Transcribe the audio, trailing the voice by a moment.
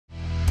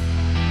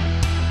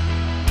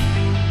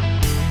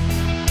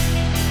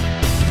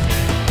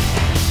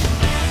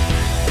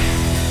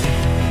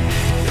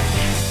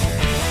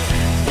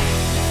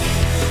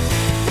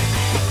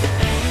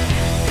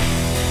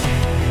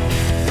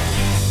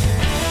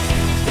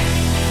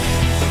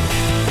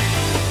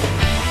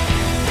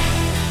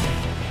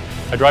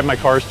drive my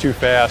cars too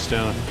fast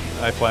and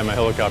I fly my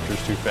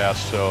helicopters too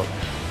fast, so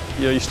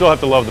you still have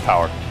to love the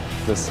power.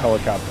 This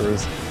helicopter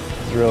is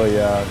really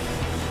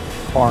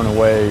far and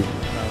away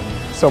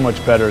so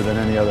much better than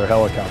any other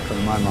helicopter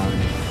in my mind.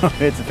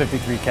 It's a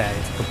 53K,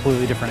 it's a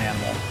completely different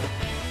animal.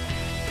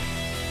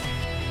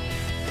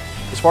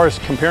 As far as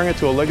comparing it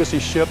to a legacy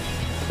ship,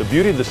 the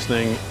beauty of this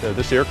thing,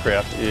 this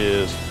aircraft,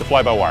 is the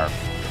fly-by-wire.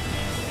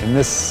 And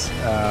this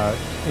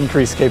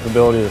increased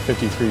capability of the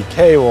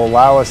 53K will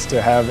allow us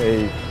to have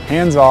a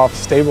hands-off,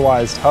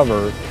 stabilized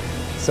hover.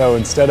 So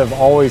instead of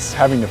always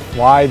having to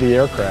fly the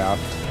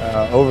aircraft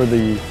over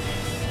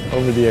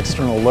the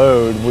external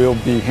load, we'll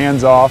be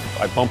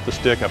hands-off. I bump the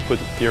stick, I put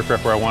the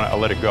aircraft where I want it, I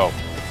let it go.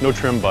 No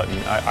trim button.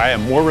 I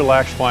am more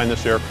relaxed flying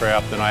this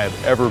aircraft than I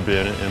have ever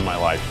been in my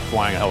life,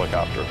 flying a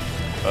helicopter.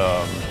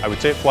 I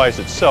would say it flies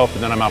itself,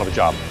 and then I'm out of a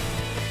job.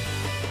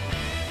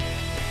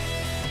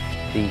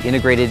 The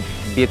integrated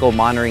vehicle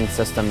monitoring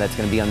system that's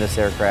going to be on this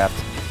aircraft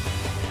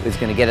is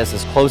going to get us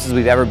as close as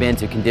we've ever been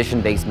to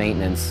condition-based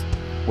maintenance,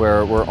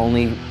 where we're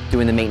only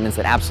doing the maintenance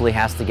that absolutely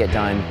has to get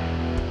done.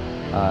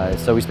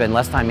 So we spend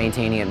less time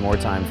maintaining it and more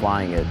time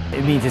flying it.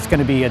 It means it's going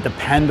to be a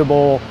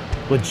dependable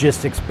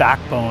logistics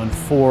backbone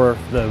for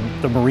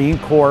the Marine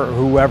Corps or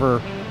whoever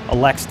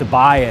elects to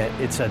buy it.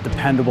 It's a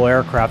dependable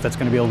aircraft that's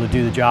going to be able to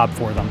do the job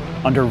for them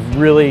under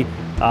really,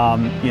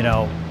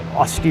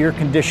 austere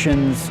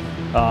conditions.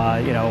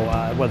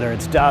 Whether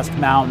it's dust,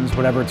 mountains,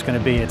 whatever it's going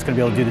to be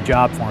able to do the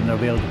job for them. They'll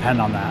be able to depend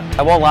on that.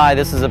 I won't lie,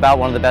 this is about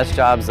one of the best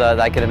jobs that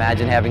I could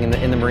imagine having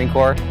in the Marine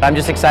Corps. I'm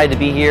just excited to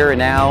be here and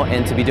now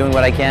and to be doing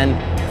what I can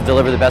to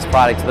deliver the best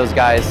product to those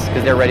guys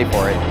because they're ready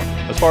for it.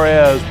 As far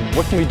as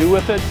what can we do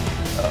with it,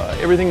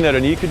 everything that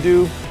an E could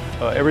do,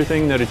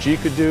 everything that a G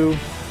could do,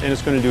 and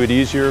it's going to do it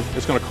easier.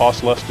 It's going to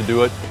cost less to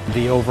do it.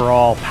 The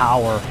overall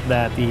power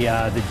that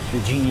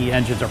the GE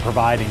engines are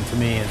providing to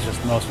me is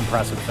just the most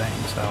impressive thing.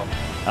 So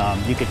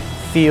you could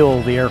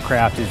feel the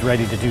aircraft is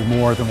ready to do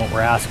more than what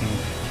we're asking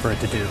for it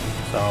to do.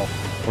 So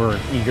we're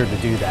eager to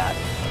do that.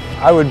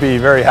 I would be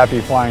very happy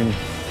flying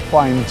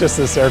just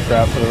this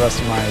aircraft for the rest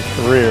of my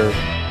career.